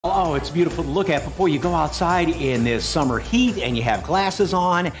Oh, it's beautiful to look at before you go outside in this summer heat and you have glasses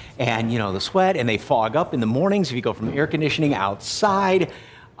on and, you know, the sweat and they fog up in the mornings if you go from air conditioning outside.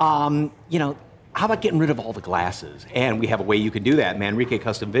 You know, how about getting rid of all the glasses? And we have a way you can do that. Manrique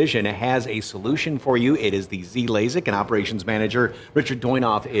Custom Vision has a solution for you. It is the Z LASIK, and Operations Manager Richard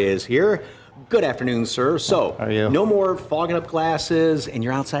Doinoff is here. Good afternoon, sir. So, how are you? No more fogging up glasses and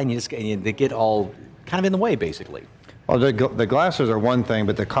you're outside and they get all kind of in the way, basically. Well, the glasses are one thing,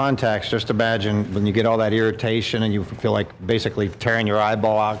 but the contacts, just imagine when you get all that irritation and you feel like basically tearing your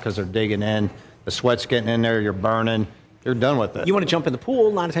eyeball out because they're digging in, the sweat's getting in there, you're burning, you're done with it. You want to jump in the pool, a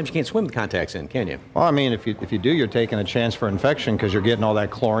lot of times you can't swim with contacts in, can you? Well, I mean, if you do, you're taking a chance for infection because you're getting all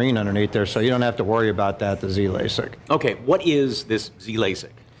that chlorine underneath there, so you don't have to worry about that, the Z LASIK. Okay, what is this Z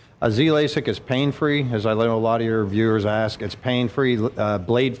LASIK? A Z LASIK is pain-free, as I know a lot of your viewers ask. It's pain-free,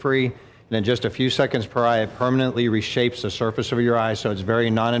 blade-free. And in just a few seconds per eye, it permanently reshapes the surface of your eye, so it's very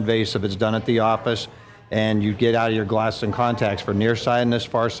non-invasive. It's done at the office, and you get out of your glasses and contacts for nearsightedness,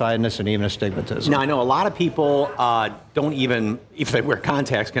 farsightedness, and even astigmatism. Now, I know a lot of people don't even, if they wear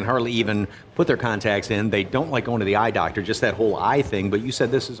contacts, can hardly even put their contacts in. They don't like going to the eye doctor, just that whole eye thing, but you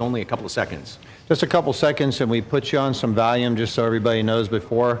said this is only a couple of seconds. Just a couple seconds, and we put you on some Valium, just so everybody knows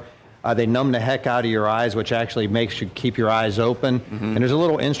before. They numb the heck out of your eyes, which actually makes you keep your eyes open. Mm-hmm. And there's a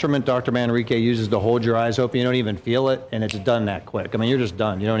little instrument Dr. Manrique uses to hold your eyes open. You don't even feel it, and it's done that quick. I mean, you're just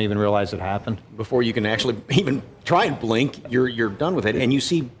done. You don't even realize it happened. Before you can actually even try and blink, you're done with it, and you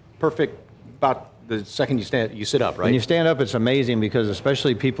see perfect about the second you sit up, right? When you stand up, it's amazing because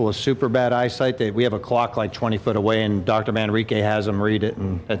especially people with super bad eyesight, we have a clock like 20 foot away, and Dr. Manrique has them read it,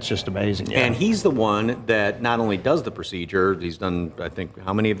 and that's just amazing. Yeah. And he's the one that not only does the procedure, he's done, I think,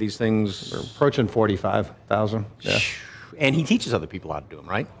 how many of these things? We're approaching 45,000. Yeah. And he teaches other people how to do them,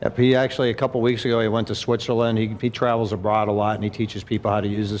 right? Yep. He actually, a couple weeks ago, he went to Switzerland. He travels abroad a lot, and he teaches people how to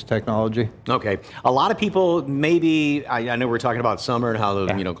use this technology. Okay. A lot of people, maybe, I know we're talking about summer and how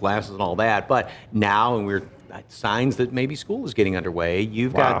the, you know, glasses and all that, but now, and we're signs that maybe school is getting underway.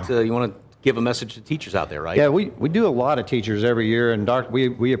 You've got, you want to give a message to teachers out there, right? Yeah, we do a lot of teachers every year, and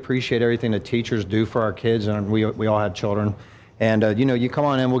we appreciate everything that teachers do for our kids, and we all have children. And, you know, you come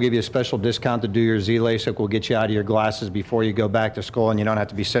on in, we'll give you a special discount to do your Z LASIK. We'll get you out of your glasses before you go back to school, and you don't have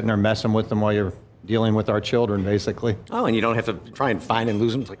to be sitting there messing with them while you're dealing with our children, basically. Oh, and you don't have to try and find and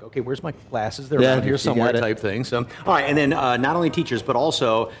lose them. It's like, okay, where's my glasses? They're around here somewhere type thing. So, all right, and then not only teachers, but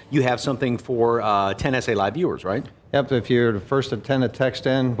also you have something for 10 SA Live viewers, right? Yep, if you're the first of 10 to text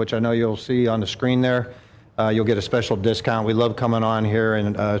in, which I know you'll see on the screen there, you'll get a special discount. We love coming on here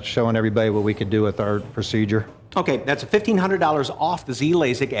and showing everybody what we could do with our procedure. Okay, that's $1,500 off the Z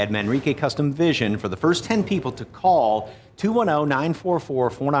LASIK at Manrique Custom Vision for the first 10 people to call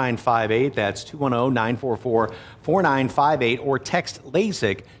 210-944-4958. That's 210-944-4958, or text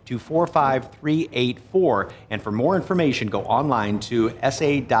LASIK to 45384. And for more information, go online to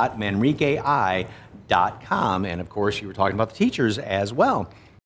sa.manriquei.com. And of course, you were talking about the teachers as well.